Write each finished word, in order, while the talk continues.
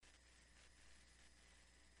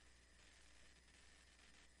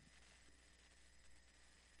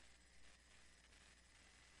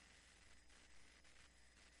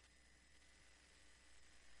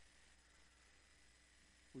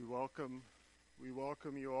We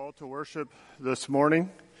welcome you all to worship this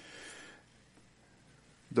morning.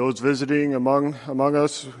 Those visiting among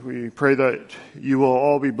us, we pray that you will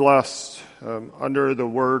all be blessed under the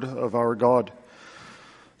word of our God.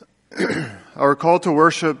 Our call to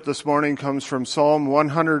worship this morning comes from Psalm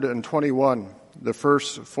 121, the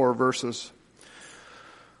first 4 verses.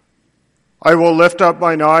 I will lift up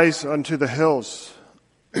mine eyes unto the hills,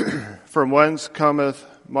 from whence cometh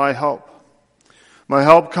my help. My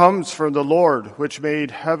help comes from the Lord, which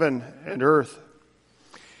made heaven and earth.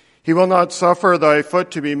 He will not suffer thy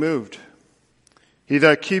foot to be moved. He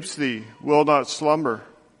that keeps thee will not slumber.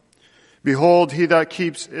 Behold, he that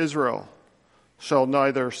keeps Israel shall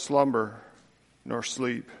neither slumber nor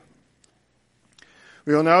sleep.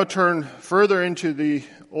 We will now turn further into the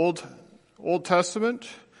Old Testament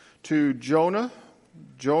to Jonah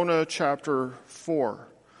chapter 4.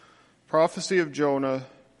 Prophecy of Jonah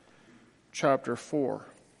chapter 4.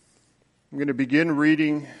 I'm going to begin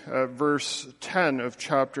reading verse 10 of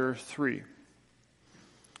chapter 3.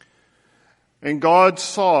 And God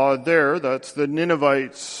saw there, that's the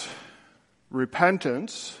Ninevites'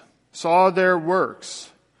 repentance, saw their works,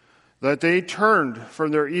 that they turned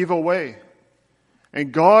from their evil way.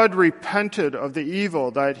 And God repented of the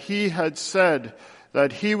evil that he had said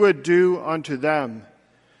that he would do unto them,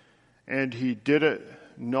 and he did it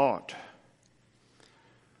not.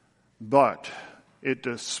 But it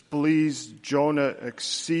displeased Jonah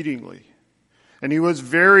exceedingly, and he was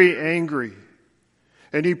very angry.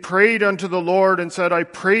 And he prayed unto the Lord and said, I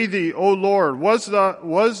pray thee, O Lord, was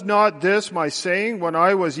not this my saying when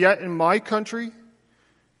I was yet in my country?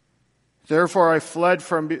 Therefore I fled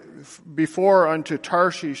from before unto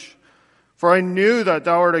Tarshish, for I knew that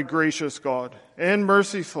thou art a gracious God, and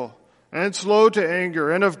merciful, and slow to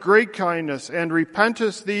anger, and of great kindness, and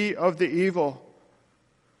repentest thee of the evil.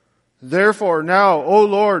 Therefore now, O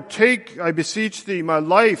Lord, take, I beseech thee, my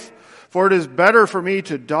life, for it is better for me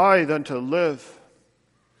to die than to live.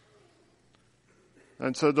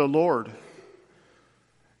 And said the Lord,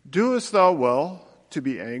 doest thou well to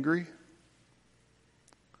be angry?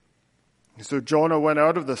 So Jonah went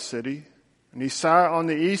out of the city, and he sat on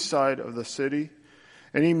the east side of the city,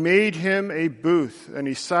 and he made him a booth, and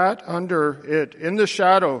he sat under it in the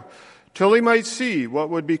shadow, till he might see what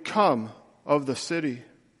would become of the city.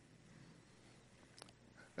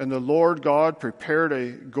 And the Lord God prepared a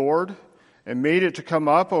gourd and made it to come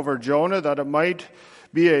up over Jonah, that it might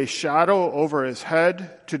be a shadow over his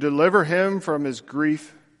head, to deliver him from his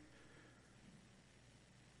grief.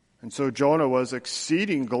 And so Jonah was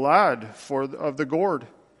exceeding glad of the gourd.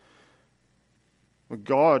 But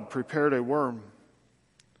God prepared a worm.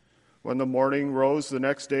 When the morning rose the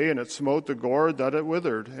next day, and it smote the gourd, that it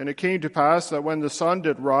withered. And it came to pass that when the sun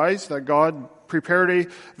did rise, that God prepared a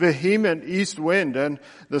vehement east wind, and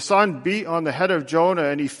the sun beat on the head of Jonah,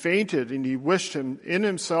 and he fainted, and he wished him in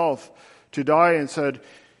himself to die, and said,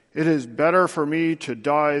 it is better for me to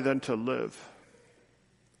die than to live.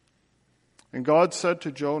 And God said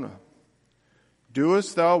to Jonah,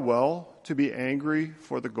 doest thou well to be angry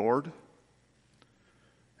for the gourd?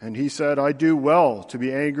 And he said, I do well to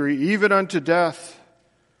be angry, even unto death.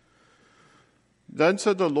 Then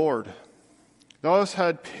said the Lord, thou hast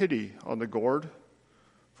had pity on the gourd,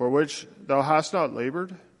 for which thou hast not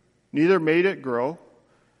labored, neither made it grow,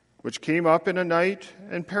 which came up in a night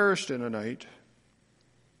and perished in a night.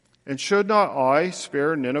 And should not I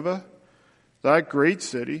spare Nineveh, that great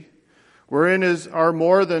city, wherein are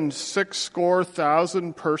more than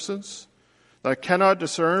 60,000 persons, that cannot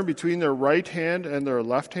discern between their right hand and their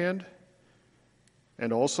left hand,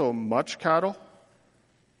 and also much cattle?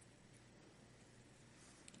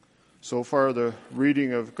 So far, the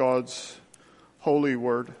reading of God's holy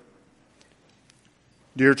word.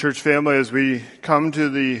 Dear church family, as we come to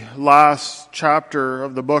the last chapter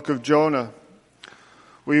of the book of Jonah,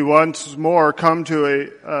 we once more come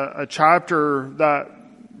to a chapter that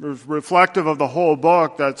is reflective of the whole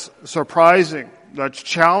book, that's surprising, that's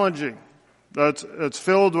challenging, that's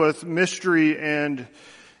filled with mystery and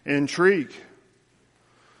intrigue.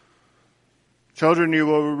 Children, you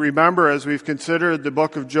will remember as we've considered the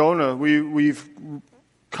book of Jonah, we've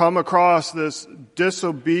come across this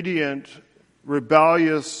disobedient,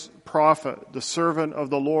 rebellious prophet, the servant of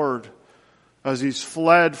the Lord, as he's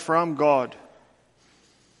fled from God.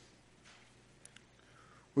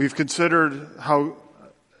 We've considered how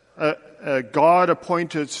a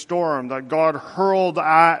God-appointed storm that God hurled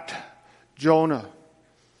at Jonah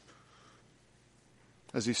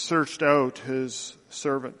as he searched out his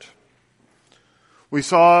servant. We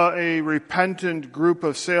saw a repentant group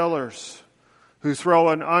of sailors who throw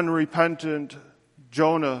an unrepentant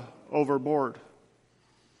Jonah overboard.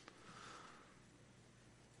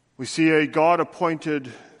 We see a God-appointed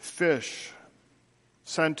fish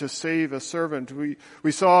sent to save a servant.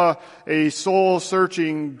 We saw a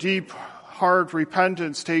soul-searching, deep heart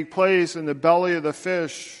repentance take place in the belly of the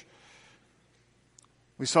fish.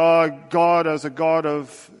 We saw God as a God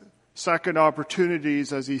of second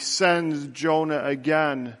opportunities as he sends Jonah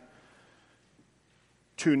again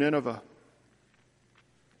to Nineveh.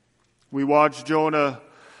 We watched Jonah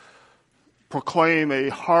proclaim a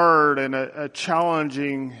hard and a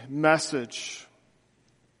challenging message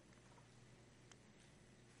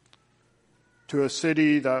to a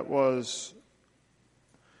city that was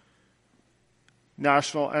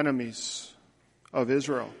national enemies of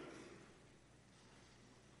Israel.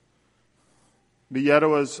 But yet it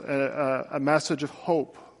was a message of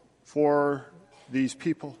hope for these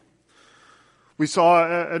people. We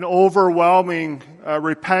saw an overwhelming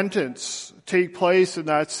repentance take place in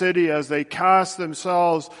that city as they cast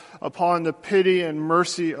themselves upon the pity and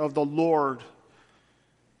mercy of the Lord.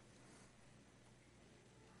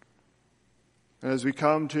 And as we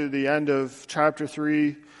come to the end of chapter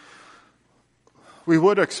 3, we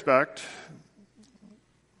would expect,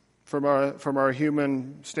 from our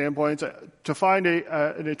human standpoints, to find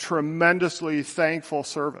a tremendously thankful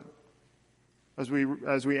servant as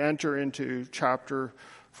we enter into chapter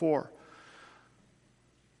 4.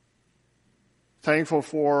 Thankful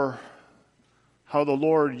for how the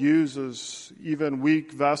Lord uses even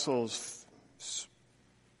weak vessels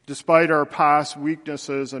despite our past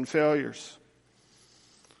weaknesses and failures.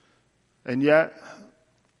 And yet,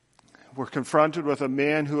 we're confronted with a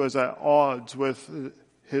man who is at odds with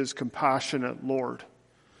his compassionate Lord.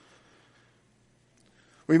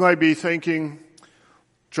 We might be thinking,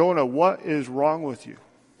 Jonah, what is wrong with you?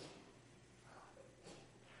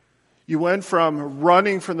 You went from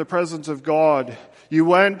running from the presence of God. You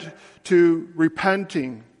went to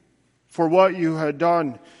repenting for what you had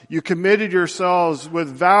done. You committed yourselves with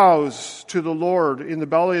vows to the Lord in the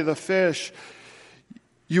belly of the fish.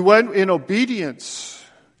 You went in obedience.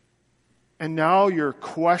 And now you're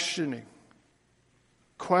questioning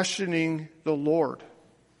the Lord.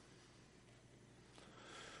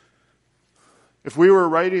 If we were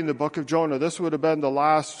writing the book of Jonah, this would have been the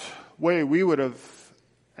last way we would have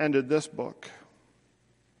ended this book.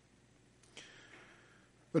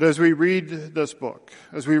 But as we read this book,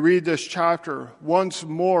 as we read this chapter, once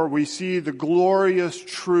more we see the glorious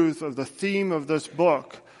truth of the theme of this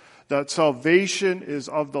book, that salvation is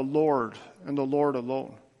of the Lord and the Lord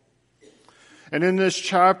alone. And in this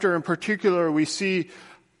chapter in particular, we see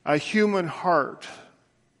a human heart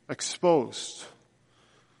exposed.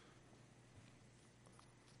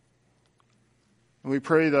 And we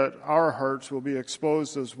pray that our hearts will be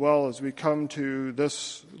exposed as well as we come to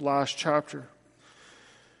this last chapter,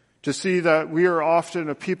 to see that we are often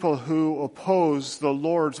a people who oppose the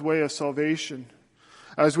Lord's way of salvation.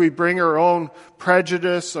 As we bring our own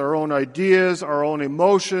prejudice, our own ideas, our own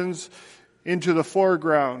emotions into the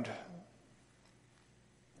foreground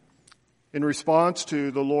in response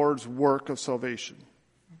to the Lord's work of salvation,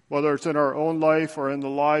 whether it's in our own life or in the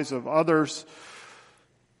lives of others,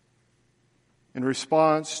 in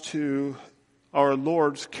response to our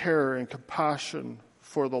Lord's care and compassion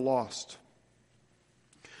for the lost.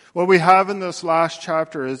 What we have in this last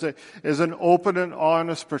chapter is an open and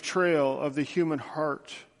honest portrayal of the human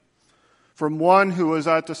heart from one who was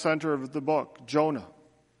at the center of the book, Jonah.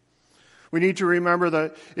 We need to remember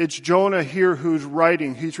that it's Jonah here who's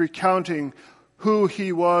writing. He's recounting who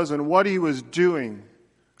he was and what he was doing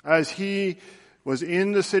as he was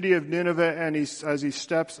in the city of Nineveh and as he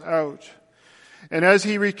steps out. And as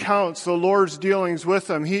he recounts the Lord's dealings with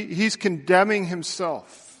them, he's condemning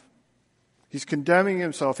himself. He's condemning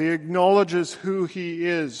himself. He acknowledges who he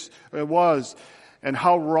was and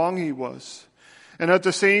how wrong he was. And at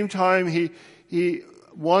the same time, he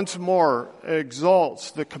once more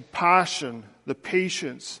exalts the compassion, the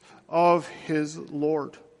patience of his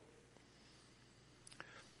Lord.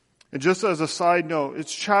 And just as a side note,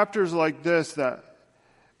 it's chapters like this that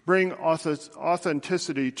bring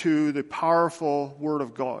authenticity to the powerful Word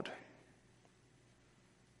of God.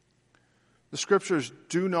 The Scriptures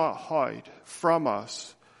do not hide from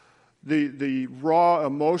us the raw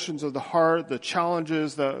emotions of the heart, the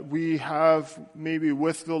challenges that we have maybe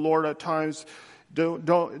with the Lord at times.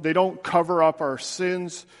 They don't cover up our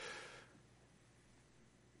sins.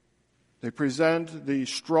 They present the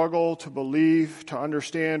struggle to believe, to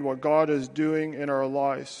understand what God is doing in our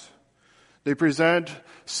lives. They present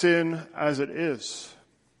sin as it is.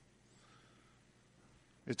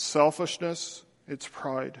 It's selfishness, it's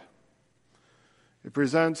pride. It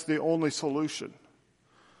presents the only solution.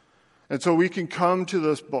 And so we can come to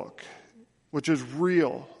this book, which is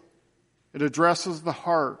real It addresses the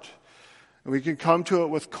heart. And we can come to it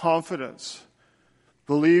with confidence,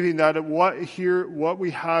 believing that what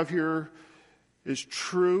we have here is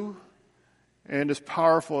true and is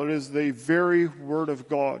powerful. It is the very Word of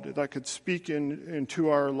God that could speak into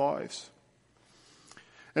our lives.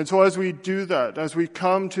 And so as we do that, as we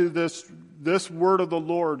come to this Word of the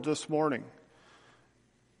Lord this morning,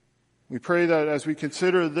 we pray that as we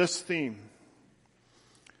consider this theme,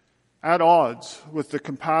 at odds with the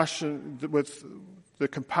compassionate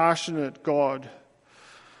God,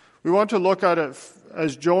 we want to look at it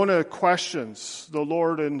as Jonah questions the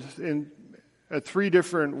Lord in three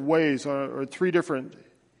different ways, or three different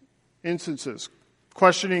instances.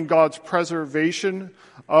 Questioning God's preservation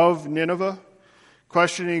of Nineveh,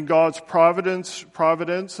 questioning God's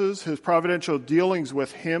providences, his providential dealings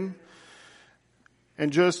with him,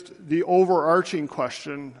 and just the overarching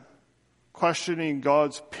question, questioning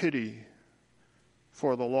God's pity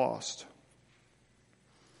for the lost.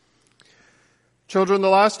 Children, the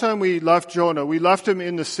last time we left Jonah, we left him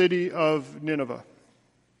in the city of Nineveh.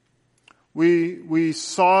 We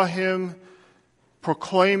saw him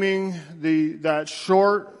proclaiming that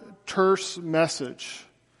short, terse message.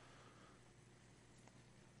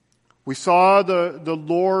 We saw the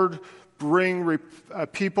Lord bring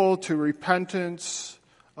people to repentance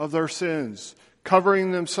of their sins,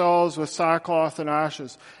 covering themselves with sackcloth and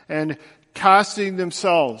ashes, and casting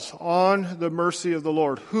themselves on the mercy of the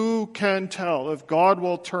Lord. Who can tell if God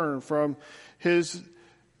will turn from his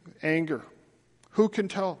anger? Who can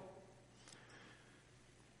tell?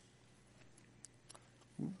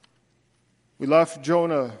 We left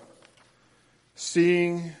Jonah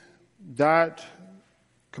seeing that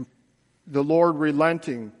the Lord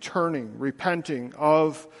relenting, turning, repenting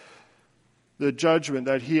of the judgment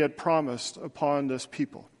that he had promised upon this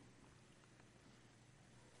people.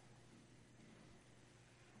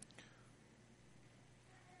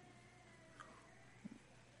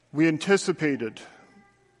 We anticipated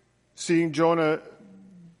seeing Jonah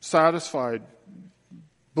satisfied,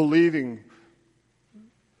 believing,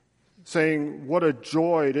 saying, what a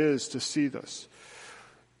joy it is to see this.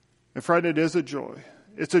 And friend, it is a joy.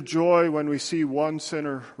 It's a joy when we see one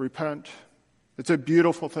sinner repent. It's a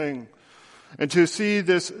beautiful thing. And to see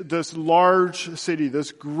this large city,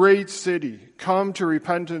 this great city, come to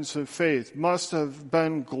repentance and faith must have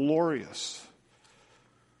been glorious.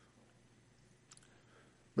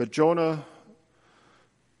 But Jonah,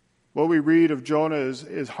 what we read of Jonah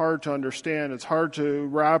is hard to understand. It's hard to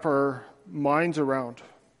wrap our minds around.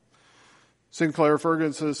 Sinclair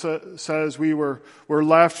Ferguson says we're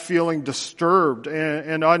left feeling disturbed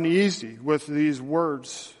and uneasy with these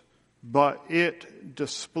words, but it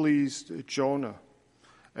displeased Jonah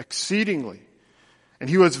exceedingly. And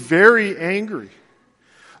he was very angry.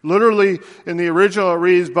 Literally in the original it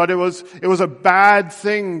reads, but it was a bad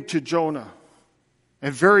thing to Jonah.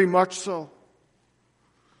 And very much so.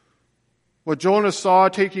 What Jonah saw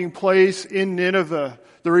taking place in Nineveh,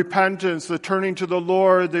 the repentance, the turning to the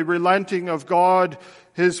Lord, the relenting of God,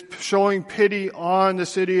 his showing pity on the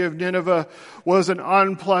city of Nineveh, was an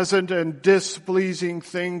unpleasant and displeasing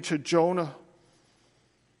thing to Jonah.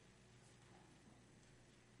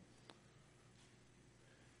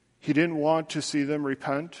 He didn't want to see them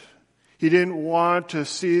repent. He didn't want to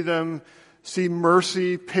see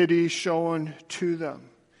mercy, pity shown to them.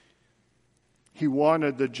 He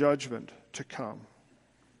wanted the judgment to come.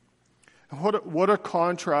 And what a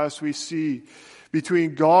contrast we see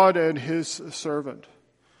between God and his servant.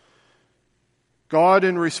 God,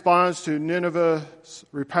 in response to Nineveh's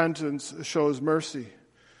repentance, shows mercy.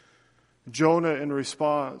 Jonah, in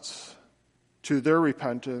response to their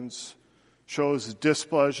repentance, shows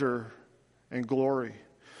displeasure and glory.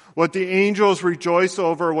 What the angels rejoice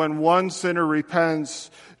over when one sinner repents,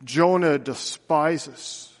 Jonah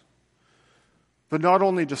despises. But not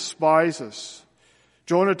only despises,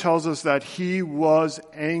 Jonah tells us that he was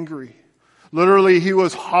angry. Literally, he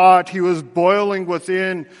was hot. He was boiling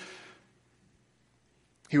within.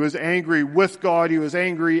 He was angry with God. He was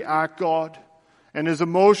angry at God. And his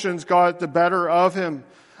emotions got the better of him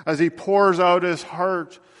as he pours out his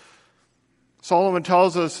heart. Solomon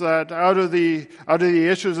tells us that out of the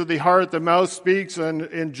issues of the heart, the mouth speaks,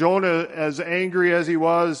 and Jonah, as angry as he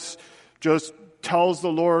was, just tells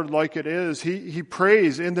the Lord like it is. He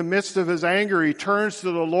prays in the midst of his anger. He turns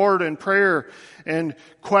to the Lord in prayer and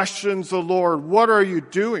questions the Lord. What are you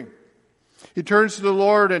doing? He turns to the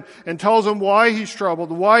Lord and tells him why he's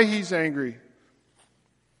troubled, why he's angry.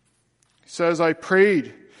 He says, I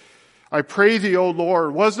pray thee, O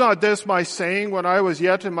Lord, was not this my saying when I was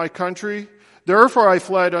yet in my country? Therefore I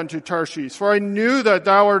fled unto Tarshish, for I knew that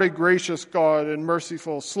thou art a gracious God and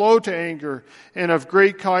merciful, slow to anger, and of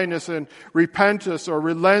great kindness, and repentest or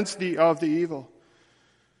relents thee of the evil.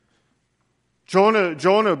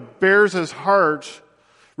 Jonah bears his heart,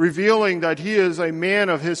 revealing that he is a man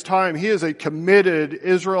of his time. He is a committed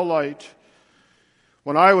Israelite.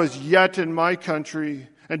 When I was yet in my country,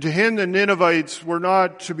 and to him the Ninevites were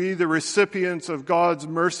not to be the recipients of God's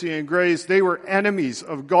mercy and grace. They were enemies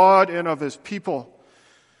of God and of his people.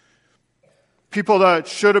 People that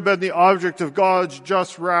should have been the object of God's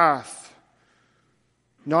just wrath,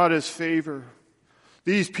 not his favor.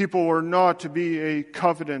 These people were not to be a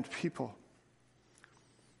covenant people.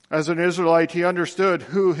 As an Israelite, he understood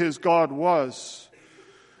who his God was.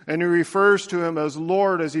 And he refers to him as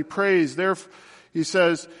Lord as he prays. Therefore, he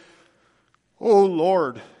says, "O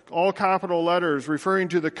Lord," all capital letters, referring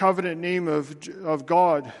to the covenant name of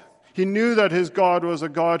God. He knew that his God was a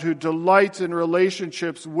God who delights in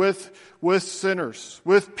relationships with sinners,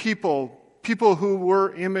 with people who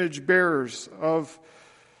were image bearers of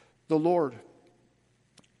the Lord.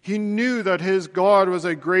 He knew that his God was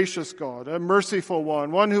a gracious God, a merciful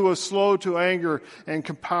one who was slow to anger and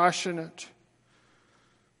compassionate.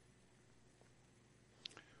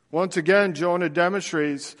 Once again, Jonah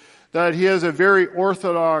demonstrates that he has a very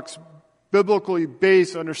orthodox, biblically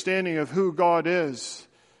based understanding of who God is.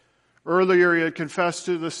 Earlier, he had confessed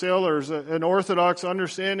to the sailors an orthodox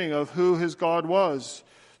understanding of who his God was,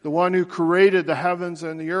 the one who created the heavens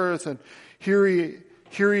and the earth. And here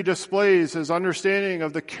he displays his understanding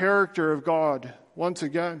of the character of God once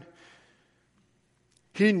again.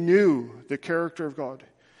 He knew the character of God.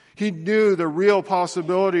 He knew the real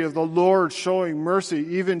possibility of the Lord showing mercy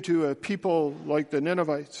even to a people like the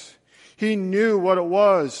Ninevites. He knew what it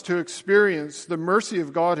was to experience the mercy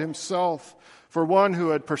of God himself for one who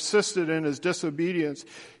had persisted in his disobedience.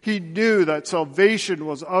 He knew that salvation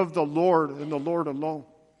was of the Lord and the Lord alone.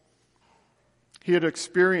 He had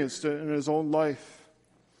experienced it in his own life.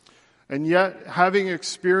 And yet, having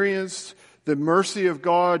experienced the mercy of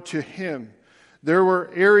God to him, there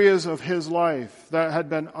were areas of his life that had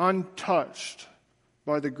been untouched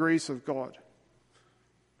by the grace of God.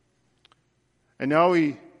 And now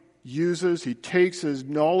he takes his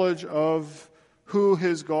knowledge of who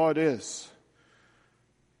his God is,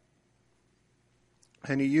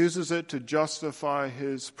 and he uses it to justify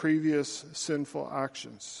his previous sinful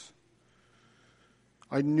actions.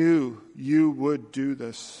 I knew you would do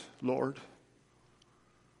this, Lord,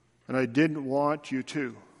 and I didn't want you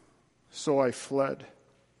to, so I fled.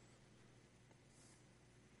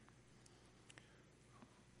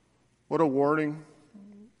 What a warning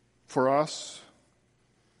for us.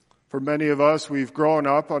 For many of us, we've grown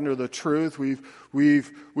up under the truth. We've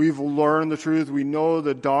learned the truth. We know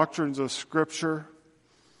the doctrines of Scripture.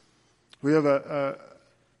 We have a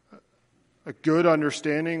good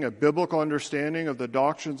understanding, a biblical understanding of the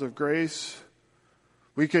doctrines of grace.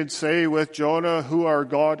 We could say with Jonah who our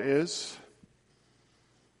God is.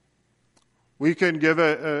 We can give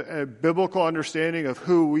a biblical understanding of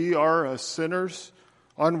who we are as sinners,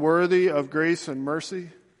 unworthy of grace and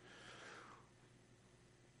mercy.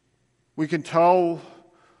 We can tell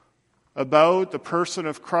about the person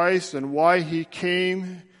of Christ and why he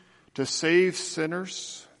came to save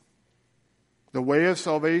sinners, the way of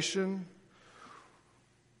salvation.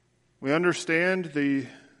 We understand the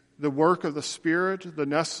work of the Spirit, the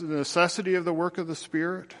necessity of the work of the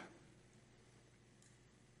Spirit.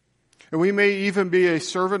 And we may even be a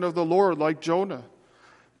servant of the Lord like Jonah.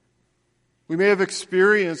 We may have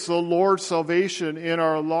experienced the Lord's salvation in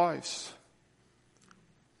our lives.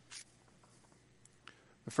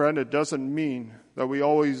 Friend, it doesn't mean that we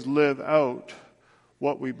always live out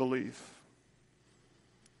what we believe.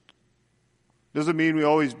 It doesn't mean we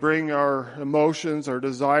always bring our emotions, our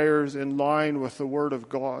desires in line with the Word of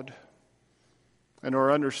God and our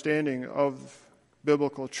understanding of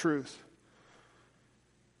biblical truth.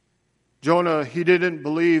 Jonah, he didn't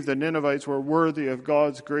believe the Ninevites were worthy of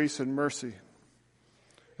God's grace and mercy.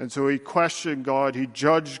 And so he questioned God, he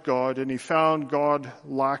judged God, and he found God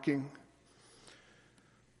lacking.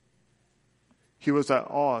 He was at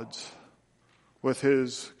odds with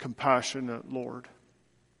his compassionate Lord.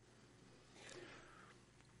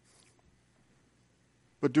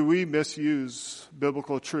 But do we misuse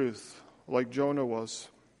biblical truth like Jonah was?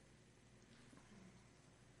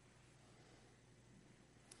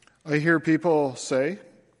 I hear people say,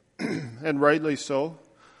 and rightly so,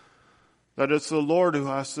 that it's the Lord who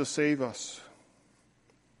has to save us.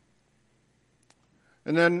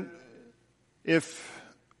 And then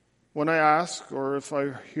when I ask, or if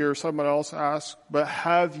I hear someone else ask, but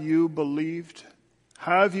have you believed?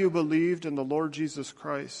 Have you believed in the Lord Jesus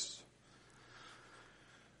Christ?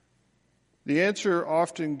 The answer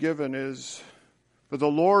often given is, but the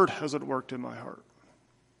Lord hasn't worked in my heart.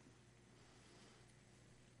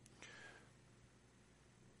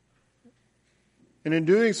 And in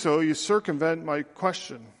doing so, you circumvent my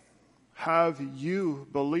question. Have you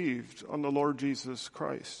believed on the Lord Jesus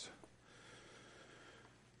Christ?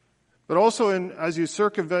 But also, as you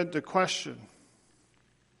circumvent the question,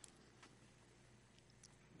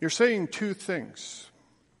 you're saying two things,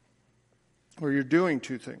 or you're doing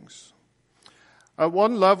two things. At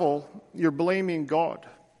one level, you're blaming God,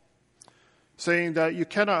 saying that you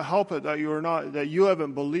cannot help it, that you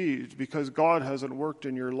haven't believed because God hasn't worked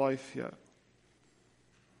in your life yet.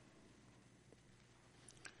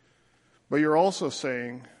 But you're also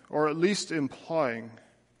saying, or at least implying,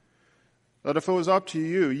 that if it was up to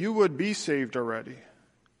you, you would be saved already.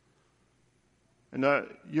 And that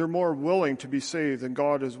you're more willing to be saved than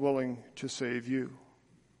God is willing to save you.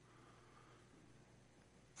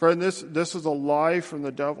 Friend, this is a lie from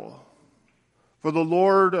the devil. For the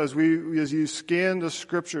Lord, as you scan the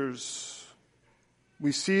Scriptures,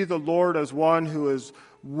 we see the Lord as one who is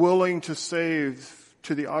willing to save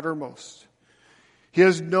to the uttermost. He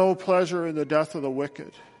has no pleasure in the death of the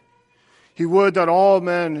wicked. He would that all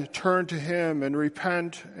men turn to him and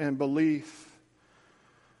repent and believe.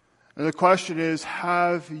 And the question is,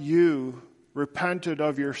 have you repented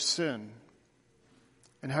of your sin?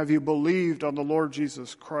 And have you believed on the Lord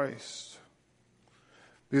Jesus Christ?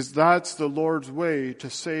 Because that's the Lord's way to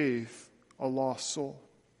save a lost soul.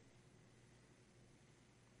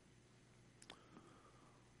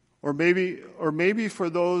 Or maybe for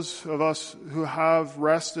those of us who have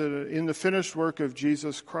rested in the finished work of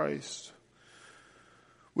Jesus Christ,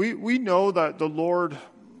 we know that the Lord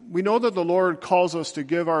calls us to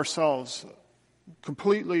give ourselves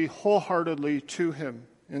completely, wholeheartedly to Him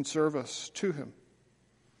in service to Him.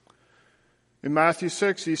 In Matthew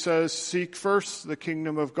 6, he says, seek first the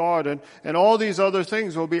kingdom of God, and all these other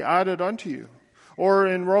things will be added unto you. Or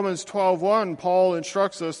in Romans 12:1, Paul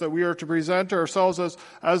instructs us that we are to present ourselves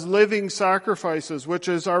as living sacrifices, which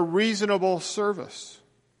is our reasonable service.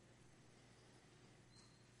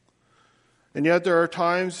 And yet there are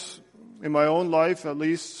times in my own life, at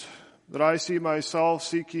least, that I see myself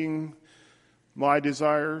seeking my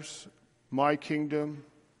desires, my kingdom,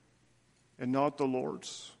 and not the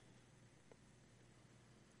Lord's.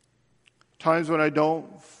 Times when I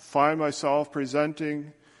don't find myself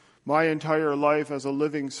presenting my entire life as a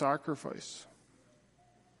living sacrifice.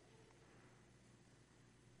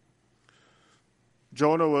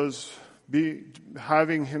 Jonah was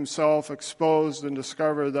having himself exposed and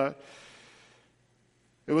discover that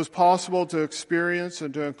it was possible to experience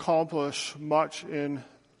and to accomplish much in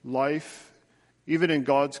life, even in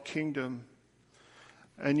God's kingdom,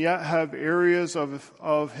 and yet have areas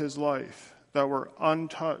of his life that were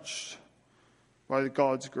untouched by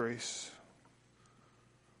God's grace.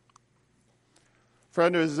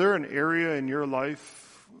 Friend, is there an area in your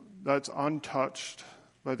life that's untouched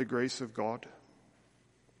by the grace of God?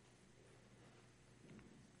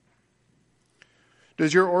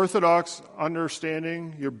 Does your orthodox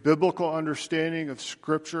understanding, your biblical understanding of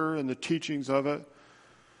Scripture and the teachings of it,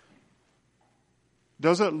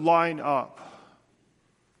 does it line up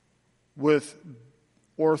with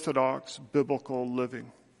orthodox biblical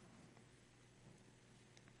living?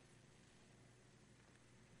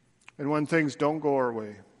 And when things don't go our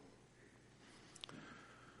way,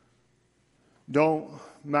 don't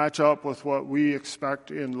match up with what we expect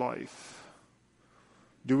in life,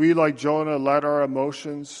 do we, like Jonah, let our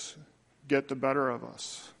emotions get the better of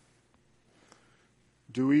us?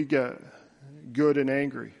 Do we get good and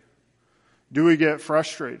angry? Do we get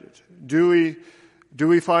frustrated? Do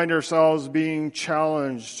we find ourselves being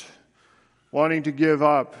challenged, wanting to give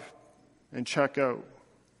up and check out?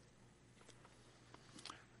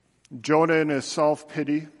 Jonah, in his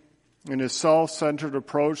self-pity, in his self-centered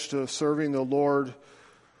approach to serving the Lord,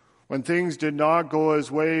 when things did not go his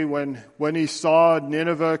way, when he saw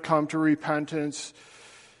Nineveh come to repentance,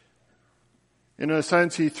 in a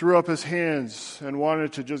sense, he threw up his hands and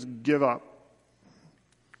wanted to just give up.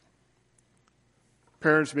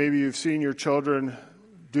 Parents, maybe you've seen your children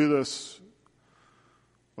do this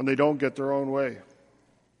when they don't get their own way.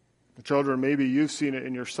 The children, maybe you've seen it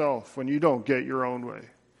in yourself when you don't get your own way.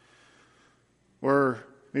 Or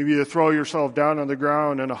maybe you throw yourself down on the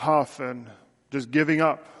ground in a huff and just giving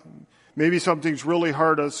up. Maybe something's really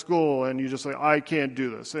hard at school and you just say, I can't do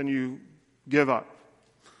this, and you give up.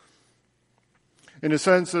 In a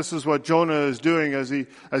sense, this is what Jonah is doing as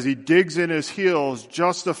he digs in his heels,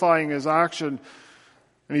 justifying his action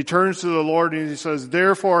And he turns to the Lord and he says,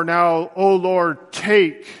 "Therefore now, O Lord,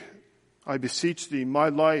 take, I beseech thee, my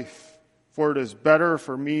life, for it is better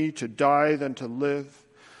for me to die than to live."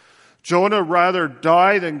 Jonah rather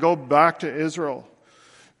die than go back to Israel.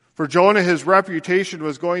 For Jonah, his reputation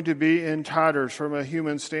was going to be in tatters from a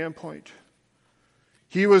human standpoint.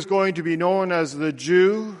 He was going to be known as the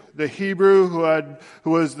Jew, the Hebrew, who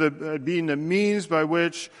was being the means by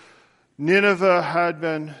which Nineveh had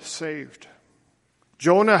been saved.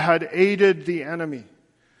 Jonah had aided the enemy.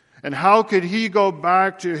 And how could he go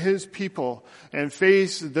back to his people and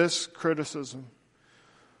face this criticism?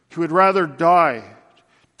 He would rather die.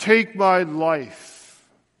 "Take my life,"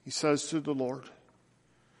 he says to the Lord.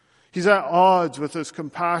 He's at odds with his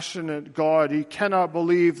compassionate God. He cannot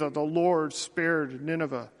believe that the Lord spared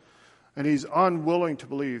Nineveh, and he's unwilling to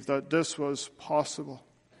believe that this was possible.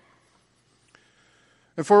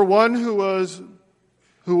 And for one who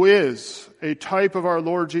is a type of our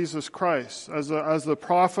Lord Jesus Christ, as the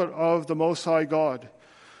prophet of the Most High God,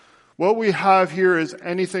 what we have here is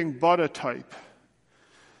anything but a type.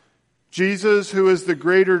 Jesus, who is the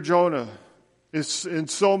greater Jonah, is in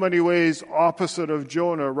so many ways opposite of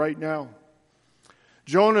Jonah right now.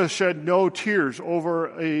 Jonah shed no tears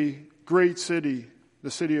over a great city,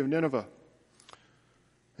 the city of Nineveh.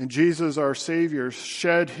 And Jesus, our Savior,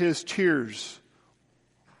 shed his tears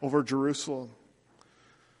over Jerusalem.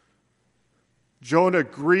 Jonah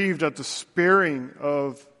grieved at the sparing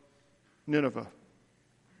of Nineveh,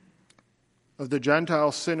 of the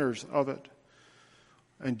Gentile sinners of it.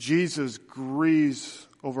 And Jesus grieves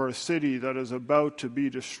over a city that is about to be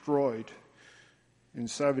destroyed in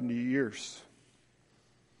 70 years.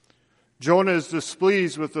 Jonah is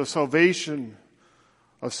displeased with the salvation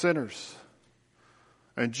of sinners.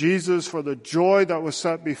 And Jesus, for the joy that was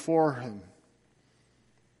set before him,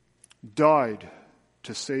 died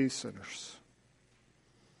to save sinners.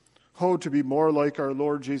 Oh, to be more like our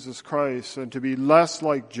Lord Jesus Christ and to be less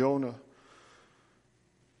like Jonah.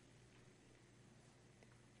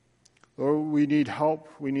 Lord, we need help.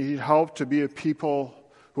 We need help to be a people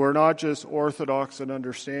who are not just orthodox in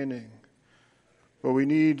understanding, but we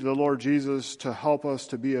need the Lord Jesus to help us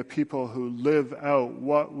to be a people who live out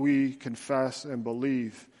what we confess and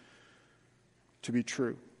believe to be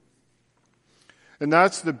true. And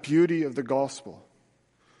that's the beauty of the gospel.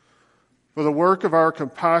 For the work of our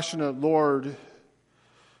compassionate Lord,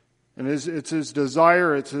 and it's his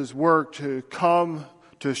desire, it's his work to come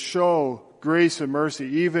to show grace and mercy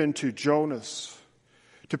even to Jonas,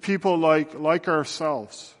 to people like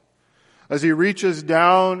ourselves, as he reaches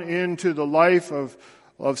down into the life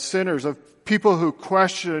of sinners, of people who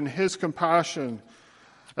question his compassion,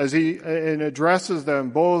 and addresses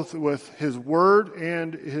them both with his word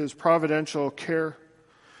and his providential care.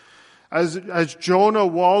 As Jonah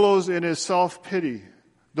wallows in his self-pity,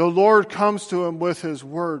 the Lord comes to him with his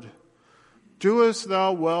word. "Doest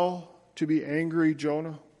thou well to be angry,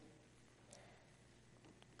 Jonah?"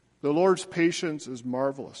 The Lord's patience is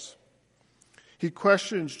marvelous. He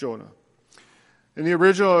questions Jonah. In the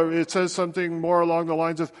original, it says something more along the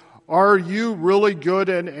lines of, "Are you really good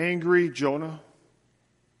and angry, Jonah?"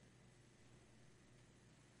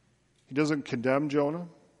 He doesn't condemn Jonah.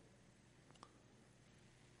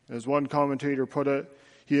 As one commentator put it,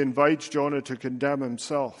 he invites Jonah to condemn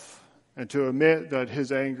himself and to admit that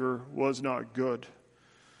his anger was not good.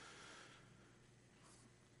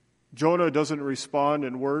 Jonah doesn't respond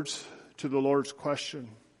in words to the Lord's question,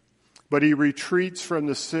 but he retreats from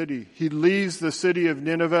the city. He leaves the city of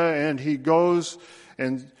Nineveh and he goes,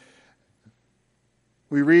 and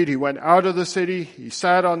we read he went out of the city, he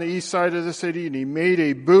sat on the east side of the city, and he made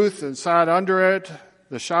a booth and sat under it,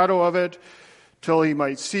 the shadow of it, till he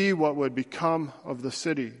might see what would become of the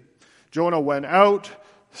city. Jonah went out,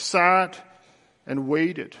 sat, and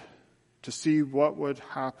waited to see what would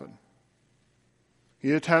happen.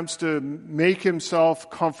 He attempts to make himself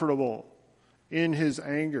comfortable in his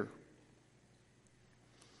anger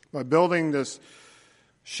by building this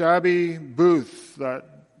shabby booth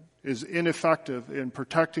that is ineffective in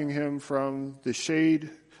protecting him from the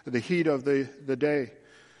heat of the day.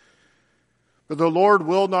 But the Lord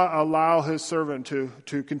will not allow his servant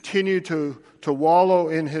to continue to wallow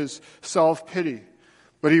in his self-pity.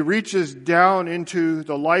 But he reaches down into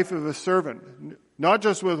the life of a servant, not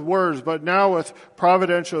just with words, but now with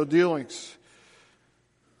providential dealings.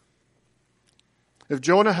 If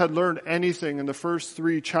Jonah had learned anything in the first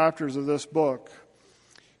 3 chapters of this book,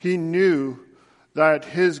 he knew that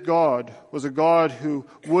his God was a God who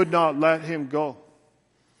would not let him go.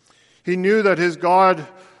 He knew that his God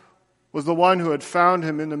was the one who had found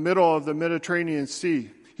him in the middle of the Mediterranean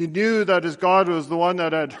Sea. He knew that his God was the one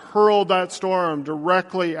that had hurled that storm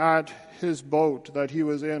directly at his boat that he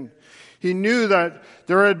was in. He knew that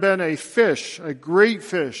there had been a fish, a great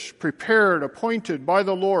fish, prepared, appointed by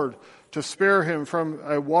the Lord to spare him from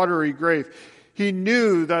a watery grave. He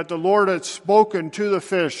knew that the Lord had spoken to the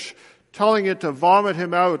fish, telling it to vomit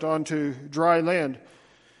him out onto dry land.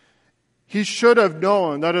 He should have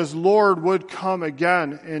known that his Lord would come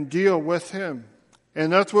again and deal with him. And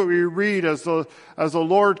that's what we read as the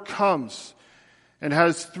Lord comes and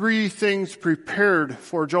has three things prepared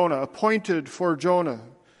for Jonah, appointed for Jonah.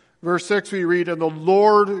 Verse 6 we read, and the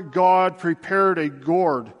Lord God prepared a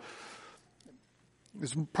gourd.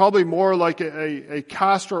 It's probably more like a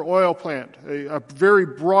castor oil plant, a very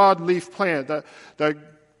broad leaf plant that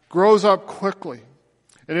grows up quickly.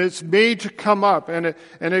 And it's made to come up, and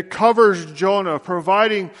it covers Jonah,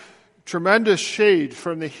 providing tremendous shade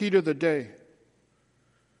from the heat of the day.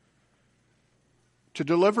 To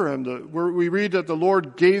deliver him, we read that the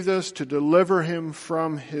Lord gave this to deliver him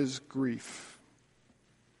from his grief.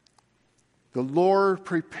 The Lord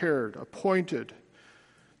prepared, appointed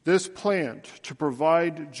this plant to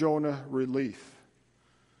provide Jonah relief.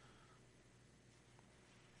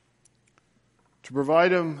 To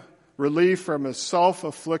provide him relief from his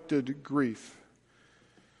self-afflicted grief.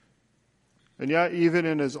 And yet, even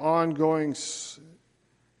in his ongoing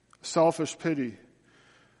selfish pity,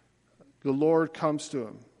 the Lord comes to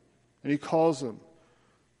him and he calls him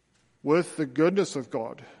with the goodness of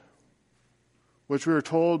God, which we are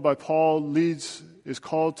told by Paul is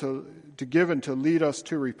called to give and to lead us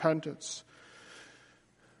to repentance.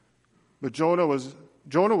 But Jonah was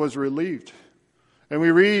relieved. And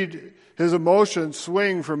we read his emotions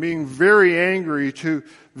swing from being very angry to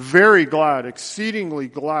very glad, exceedingly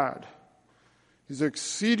glad. He's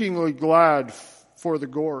exceedingly glad for the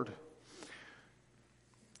gourd.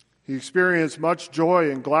 He experienced much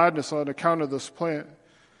joy and gladness on account of this plant,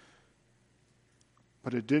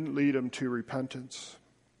 but it didn't lead him to repentance.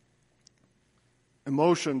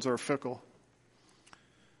 Emotions are fickle.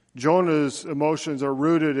 Jonah's emotions are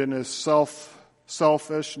rooted in his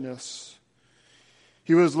selfishness.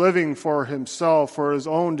 He was living for himself, for his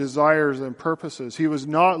own desires and purposes. He was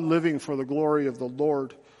not living for the glory of the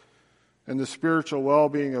Lord and the spiritual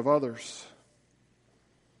well-being of others.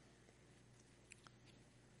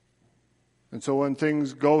 And so when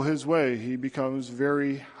things go his way, he becomes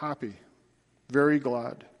very happy, very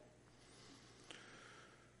glad.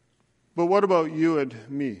 But what about you and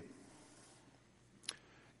me?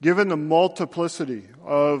 Given the multiplicity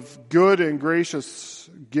of good and gracious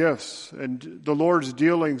gifts and the Lord's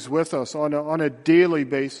dealings with us on a daily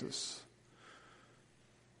basis,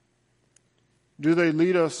 do they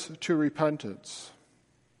lead us to repentance?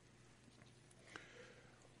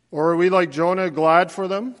 Or are we like Jonah, glad for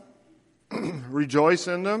them, rejoice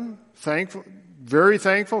in them, thankful, very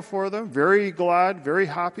thankful for them, very glad, very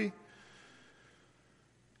happy?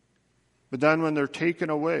 But then when they're taken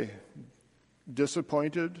away,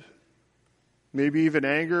 disappointed, maybe even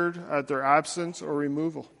angered at their absence or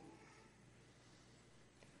removal.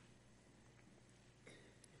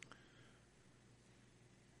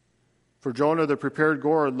 For Jonah, the prepared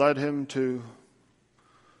gourd led him to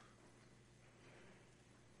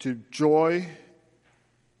joy,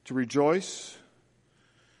 to rejoice.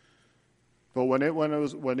 But when it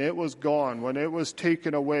was gone, when it was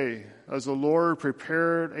taken away, as the Lord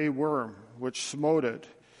prepared a worm which smote it,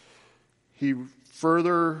 he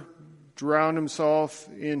further drowned himself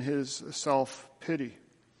in his self-pity.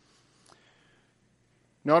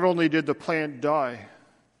 Not only did the plant die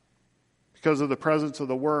because of the presence of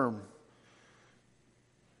the worm,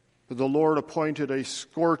 but the Lord appointed a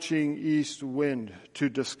scorching east wind to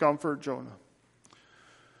discomfort Jonah.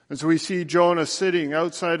 And so we see Jonah sitting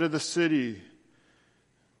outside of the city,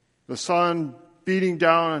 the sun beating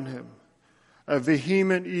down on him, a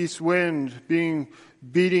vehement east wind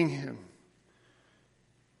beating him.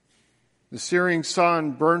 The searing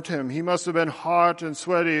sun burnt him. He must have been hot and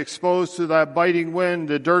sweaty, exposed to that biting wind.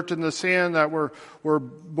 The dirt and the sand that were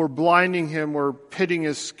blinding him, were pitting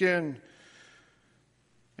his skin.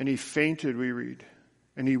 And he fainted, we read,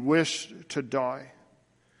 and he wished to die.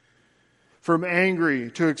 From angry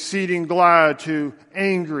to exceeding glad to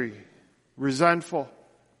angry, resentful.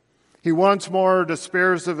 He once more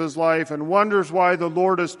despairs of his life and wonders why the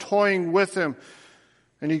Lord is toying with him.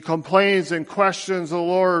 And he complains and questions the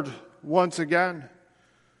Lord once again.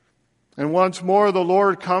 And once more the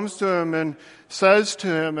Lord comes to him and says to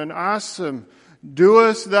him and asks him,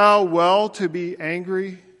 "Doest thou well to be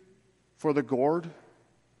angry for the gourd?"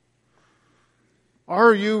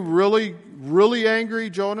 Are you really, really angry,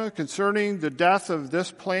 Jonah, concerning the death of this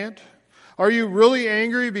plant? Are you really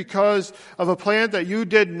angry because of a plant that you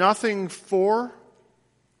did nothing for?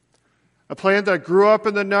 A plant that grew up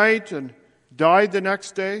in the night and died the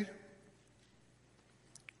next day?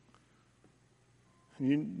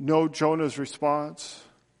 You know Jonah's response.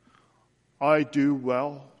 I do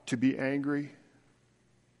well to be angry,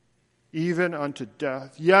 even unto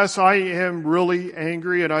death. Yes, I am really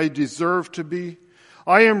angry, and I deserve to be.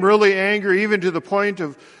 I am really angry, even to the point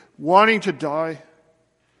of wanting to die.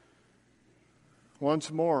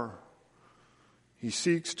 Once more, he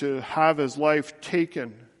seeks to have his life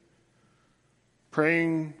taken,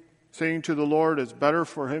 praying, saying to the Lord, it's better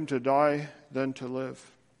for him to die than to live.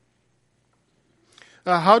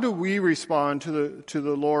 Now, how do we respond to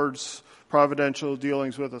the Lord's providential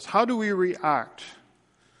dealings with us? How do we react?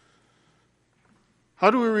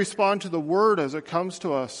 How do we respond to the word as it comes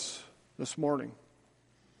to us this morning?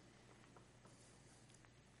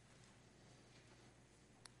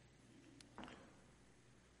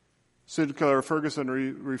 Sinclair Ferguson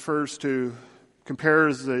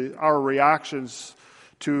compares our reactions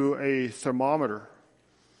to a thermometer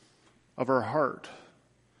of our heart.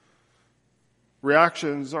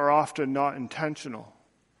 Reactions are often not intentional.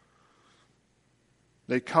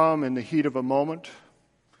 They come in the heat of a moment,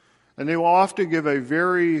 and they will often give a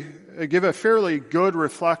fairly good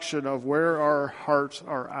reflection of where our hearts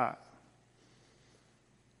are at.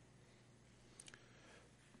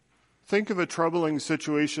 Think of a troubling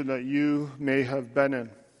situation that you may have been in.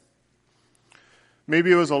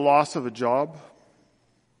 Maybe it was a loss of a job,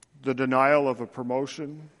 the denial of a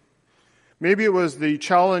promotion. Maybe it was the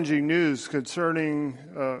challenging news concerning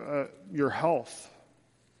your health.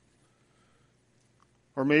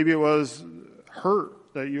 Or maybe it was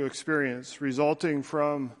hurt that you experienced resulting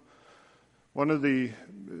from one of the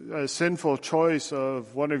sinful choice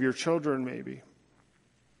of one of your children, maybe.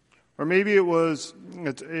 Or maybe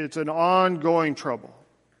it's an ongoing trouble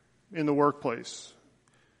in the workplace.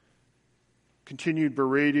 Continued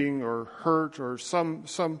berating or hurt or some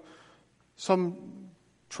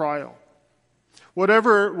trial.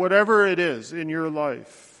 Whatever it is in your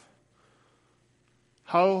life,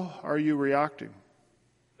 how are you reacting?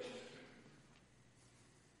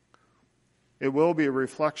 It will be a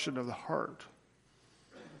reflection of the heart.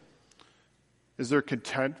 Is there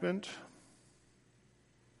contentment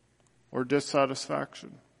or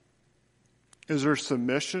dissatisfaction? Is there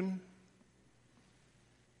submission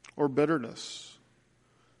or bitterness?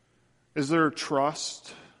 Is there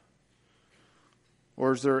trust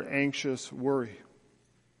or is there anxious worry?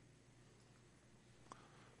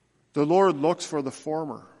 The Lord looks for the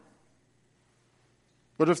former.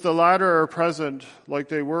 But if the latter are present, like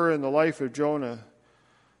they were in the life of Jonah,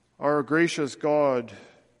 our gracious God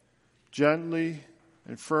gently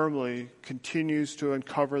and firmly continues to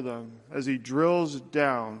uncover them as he drills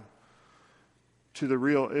down to the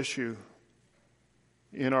real issue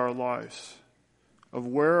in our lives of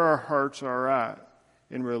where our hearts are at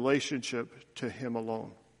in relationship to him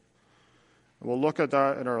alone. And we'll look at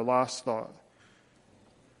that in our last thought.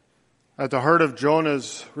 At the heart of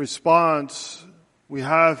Jonah's response, we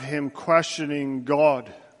have him questioning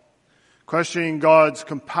God, questioning God's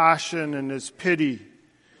compassion and his pity.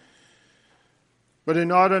 But in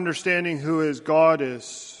not understanding who his God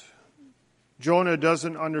is, Jonah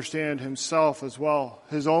doesn't understand himself as well,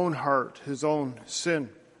 his own heart, his own sin.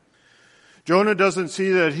 Jonah doesn't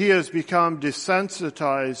see that he has become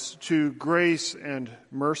desensitized to grace and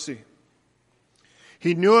mercy.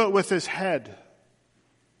 He knew it with his head.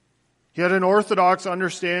 He had an orthodox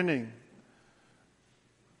understanding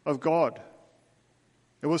of God.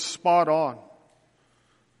 It was spot on.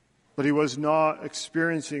 But he was not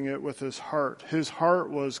experiencing it with his heart. His heart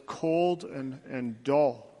was cold and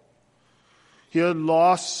dull. He had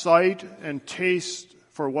lost sight and taste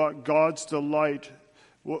for what God's delight,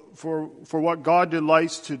 for what God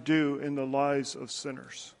delights to do in the lives of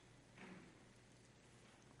sinners.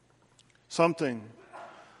 Something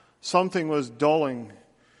was dulling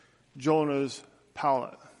Jonah's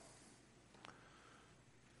palate.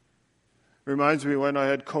 Reminds me when I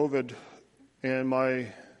had COVID and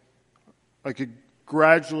I could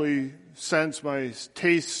gradually sense my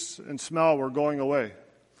taste and smell were going away.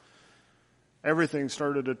 Everything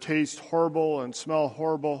started to taste horrible and smell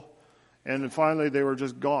horrible, and then finally they were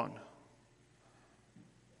just gone.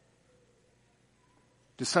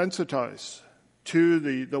 Desensitized to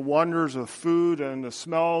the wonders of food and the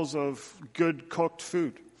smells of good cooked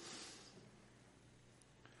food.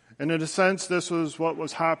 And in a sense, this was what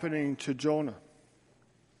was happening to Jonah.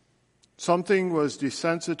 Something was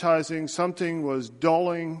desensitizing, something was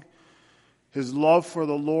dulling his love for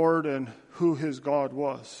the Lord and who his God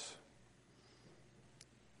was.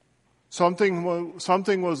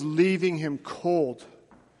 Something was leaving him cold,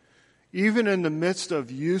 even in the midst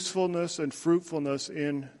of usefulness and fruitfulness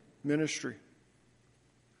in ministry.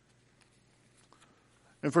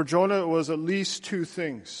 And for Jonah, it was at least two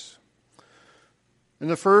things. And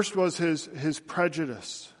the first was his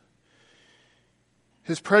prejudice.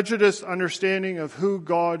 His prejudiced understanding of who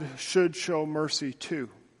God should show mercy to.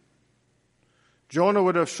 Jonah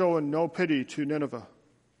would have shown no pity to Nineveh.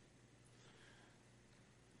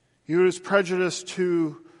 He was prejudiced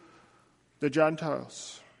to the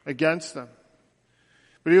Gentiles, against them.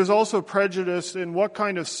 But he was also prejudiced in what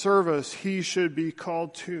kind of service he should be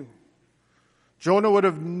called to. Jonah would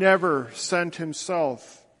have never sent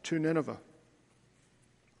himself to Nineveh.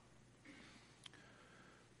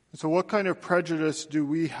 So what kind of prejudice do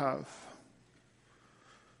we have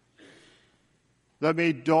that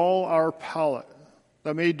may dull our palate,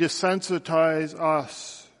 that may desensitize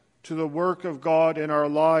us to the work of God in our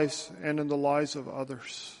lives and in the lives of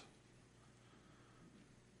others?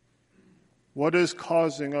 What is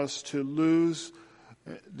causing us to lose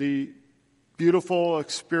the beautiful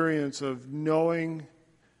experience of knowing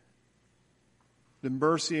the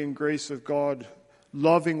mercy and grace of God,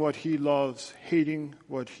 loving what He loves, hating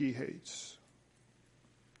what He hates?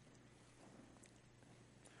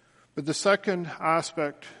 But the second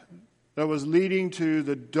aspect that was leading to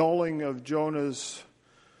the dulling of Jonah's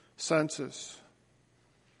senses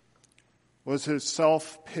was his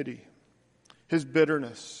self-pity, his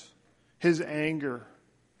bitterness, his anger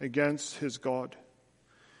against his God.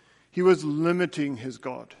 He was limiting his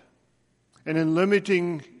God. And in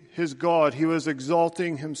limiting his God, he was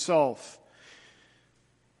exalting himself.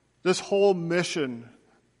 This whole mission,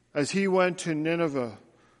 as he went to Nineveh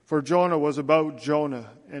for Jonah, was about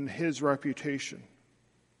Jonah and his reputation.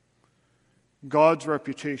 God's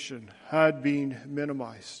reputation had been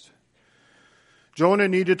minimized. Jonah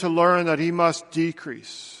needed to learn that he must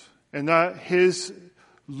decrease and that his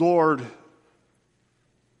Lord,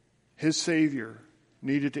 his Savior,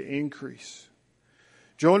 needed to increase.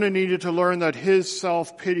 Jonah needed to learn that his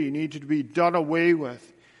self-pity needed to be done away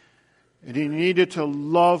with, and he needed to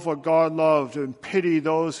love what God loved and pity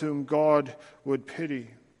those whom God would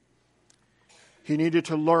pity. He needed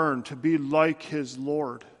to learn to be like his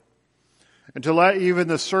Lord, and to let even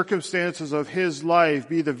the circumstances of his life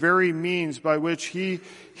be the very means by which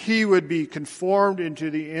he would be conformed into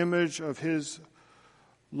the image of his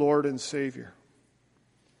Lord and Savior.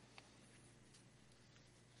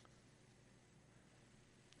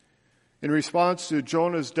 In response to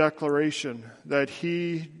Jonah's declaration that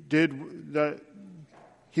he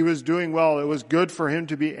was doing well, it was good for him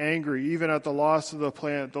to be angry even at the loss of the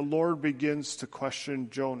plant, the Lord begins to question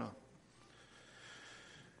Jonah.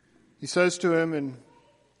 He says to him, "And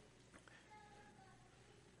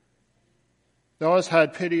thou hast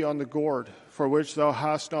had pity on the gourd for which thou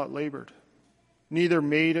hast not labored, neither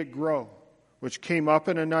made it grow, which came up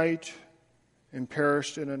in a night and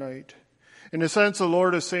perished in a night." In a sense, the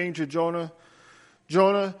Lord is saying to Jonah,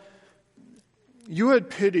 "Jonah, you had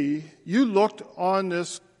pity. You looked on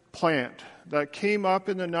this plant that came up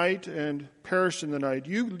in the night and perished in the night.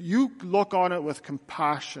 You look on it with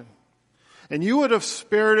compassion. And you would have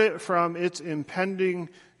spared it from its impending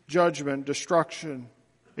judgment, destruction,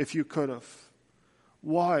 if you could have.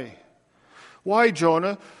 Why? Why,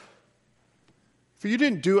 Jonah? For you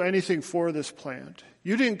didn't do anything for this plant.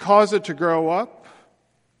 You didn't cause it to grow up.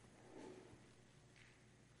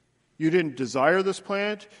 You didn't desire this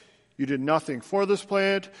plant. You did nothing for this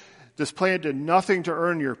plant. This plant did nothing to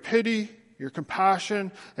earn your pity, your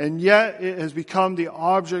compassion, and yet it has become the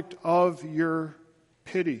object of your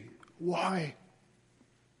pity. Why?"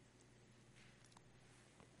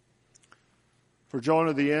 For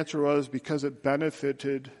Jonah, the answer was, because it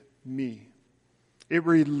benefited me. It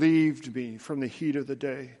relieved me from the heat of the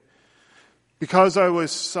day. Because I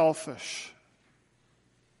was selfish.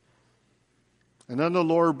 And then the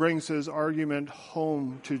Lord brings his argument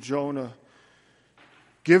home to Jonah.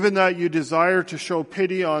 Given that you desire to show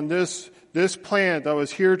pity on this plant that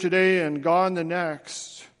was here today and gone the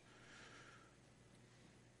next,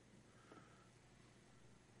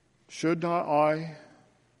 should not I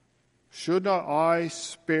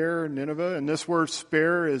spare Nineveh? And this word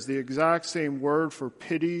spare is the exact same word for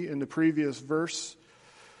pity in the previous verse.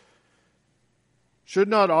 Should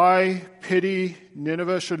not I pity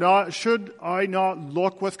Nineveh? Should I not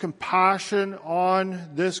look with compassion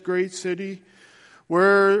on this great city,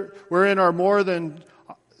 wherein are more than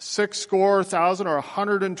 600,000 or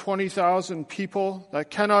 120,000 people that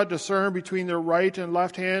cannot discern between their right and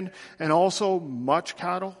left hand, and also much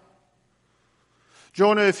cattle?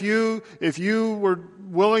 Jonah, if you were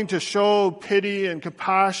willing to show pity and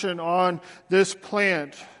compassion on this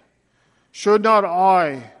plant, should not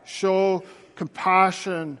I show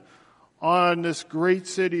compassion on this great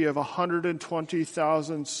city of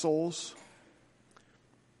 120,000 souls?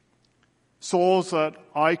 Souls that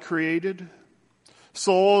I created,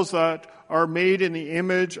 souls that are made in the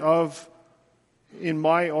image of, in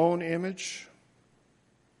my own image.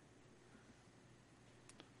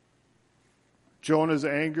 Jonah's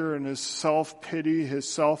anger and his self-pity, his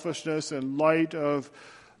selfishness in light of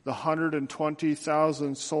the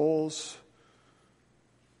 120,000 souls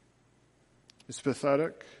is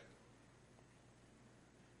pathetic.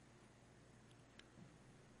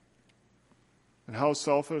 And how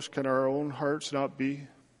selfish can our own hearts not be,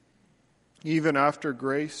 even after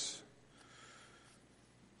grace?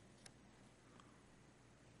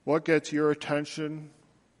 What gets your attention?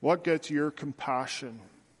 What gets your compassion?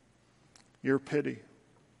 Your pity?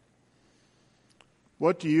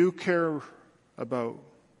 What do you care about?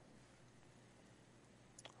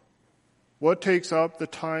 What takes up the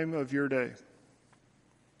time of your day?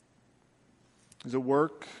 Is it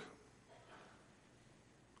work,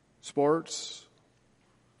 sports,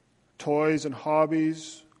 toys and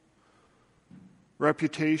hobbies,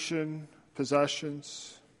 reputation,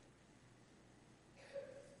 possessions?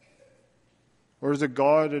 Or is it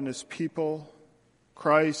God and His people,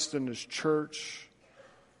 Christ and His church,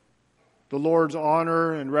 the Lord's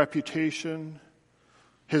honor and reputation,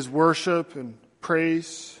 His worship and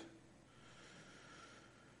praise?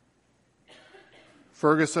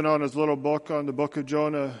 Ferguson, on his little book on the book of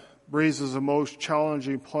Jonah, raises a most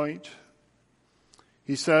challenging point.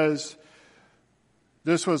 He says,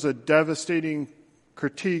 this was a devastating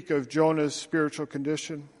critique of Jonah's spiritual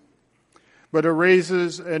condition, but it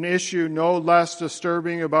raises an issue no less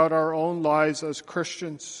disturbing about our own lives as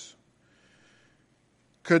Christians.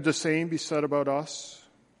 Could the same be said about us?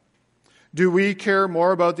 Do we care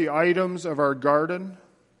more about the items of our garden,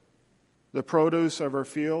 the produce of our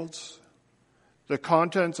fields, the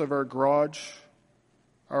contents of our garage,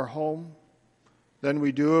 our home, than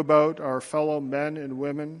we do about our fellow men and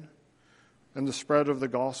women and the spread of the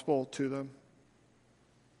gospel to them?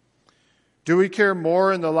 Do we care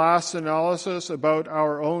more in the last analysis about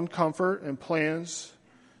our own comfort and plans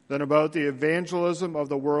than about the evangelism of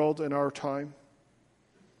the world in our time?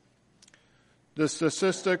 The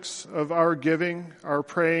statistics of our giving, our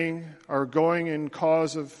praying, our going in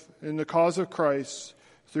the cause of Christ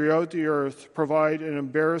throughout the earth provide an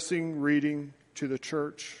embarrassing reading to the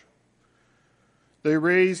church. They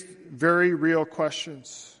raise very real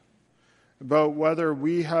questions about whether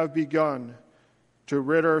we have begun to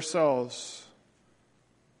rid ourselves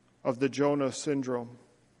of the Jonah syndrome.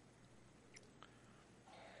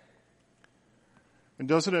 And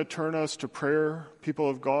doesn't it turn us to prayer, people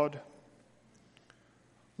of God?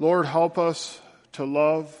 Lord, help us to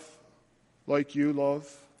love like you love.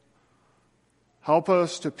 Help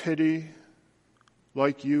us to pity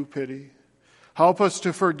like you pity. Help us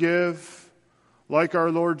to forgive like our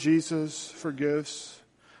Lord Jesus forgives.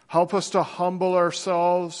 Help us to humble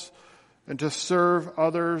ourselves and to serve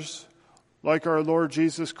others like our Lord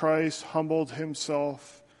Jesus Christ humbled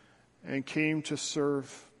himself and came to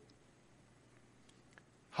serve.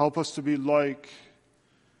 Help us to be like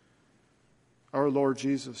our Lord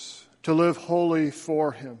Jesus, to live wholly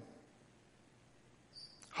for him.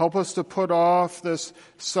 Help us to put off this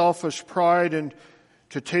selfish pride and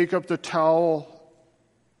to take up the towel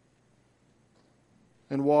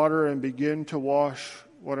and water and begin to wash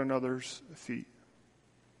one another's feet.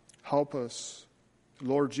 Help us,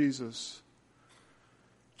 Lord Jesus,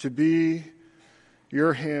 to be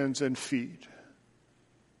your hands and feet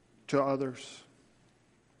to others.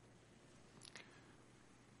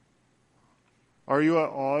 Are you at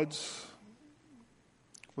odds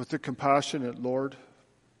with the compassionate Lord?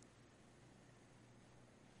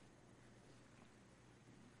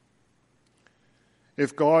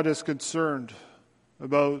 If God is concerned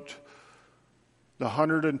about the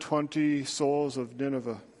 120 souls of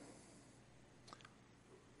Nineveh,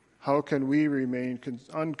 how can we remain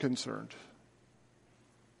unconcerned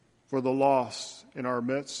for the lost in our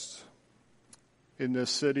midst, in this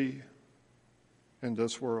city, in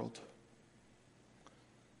this world?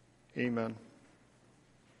 Amen.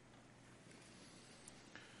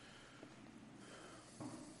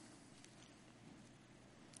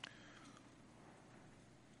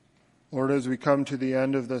 Lord, as we come to the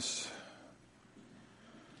end of this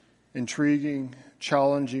intriguing,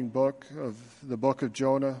 challenging book of the book of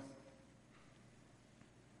Jonah,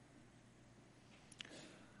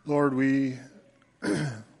 Lord, we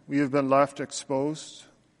have been left exposed.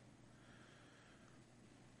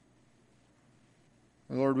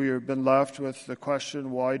 Lord, we have been left with the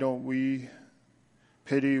question, why don't we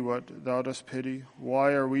pity what thou dost pity?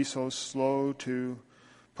 Why are we so slow to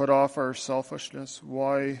put off our selfishness?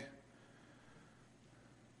 Why?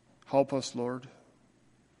 Help us, Lord.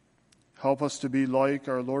 Help us to be like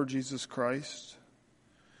our Lord Jesus Christ.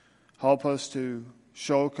 Help us to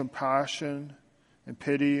show compassion and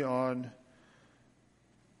pity on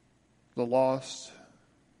the lost.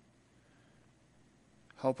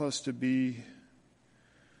 Help us to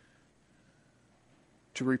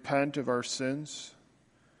repent of our sins.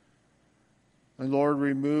 And Lord,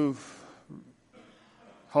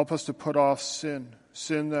 help us to put off sin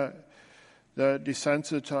that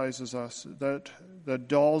desensitizes us, that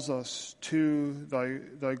dulls us to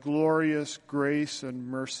thy glorious grace and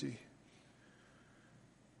mercy.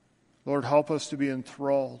 Lord, help us to be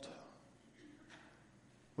enthralled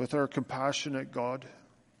with our compassionate God.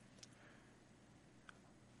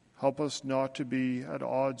 Help us not to be at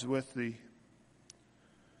odds with thee,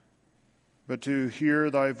 but to hear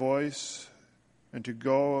thy voice and to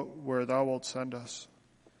go where thou wilt send us.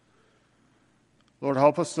 Lord,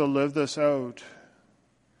 help us to live this out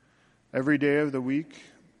every day of the week,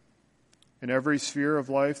 in every sphere of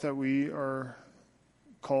life that we are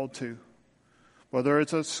called to, whether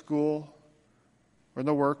it's at school or in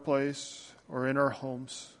the workplace or in our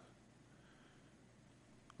homes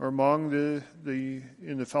or among in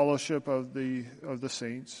the fellowship of the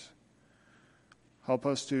saints. Help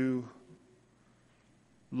us to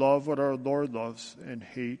love what our Lord loves and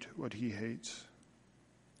hate what he hates.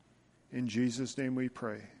 In Jesus' name we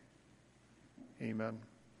pray. Amen.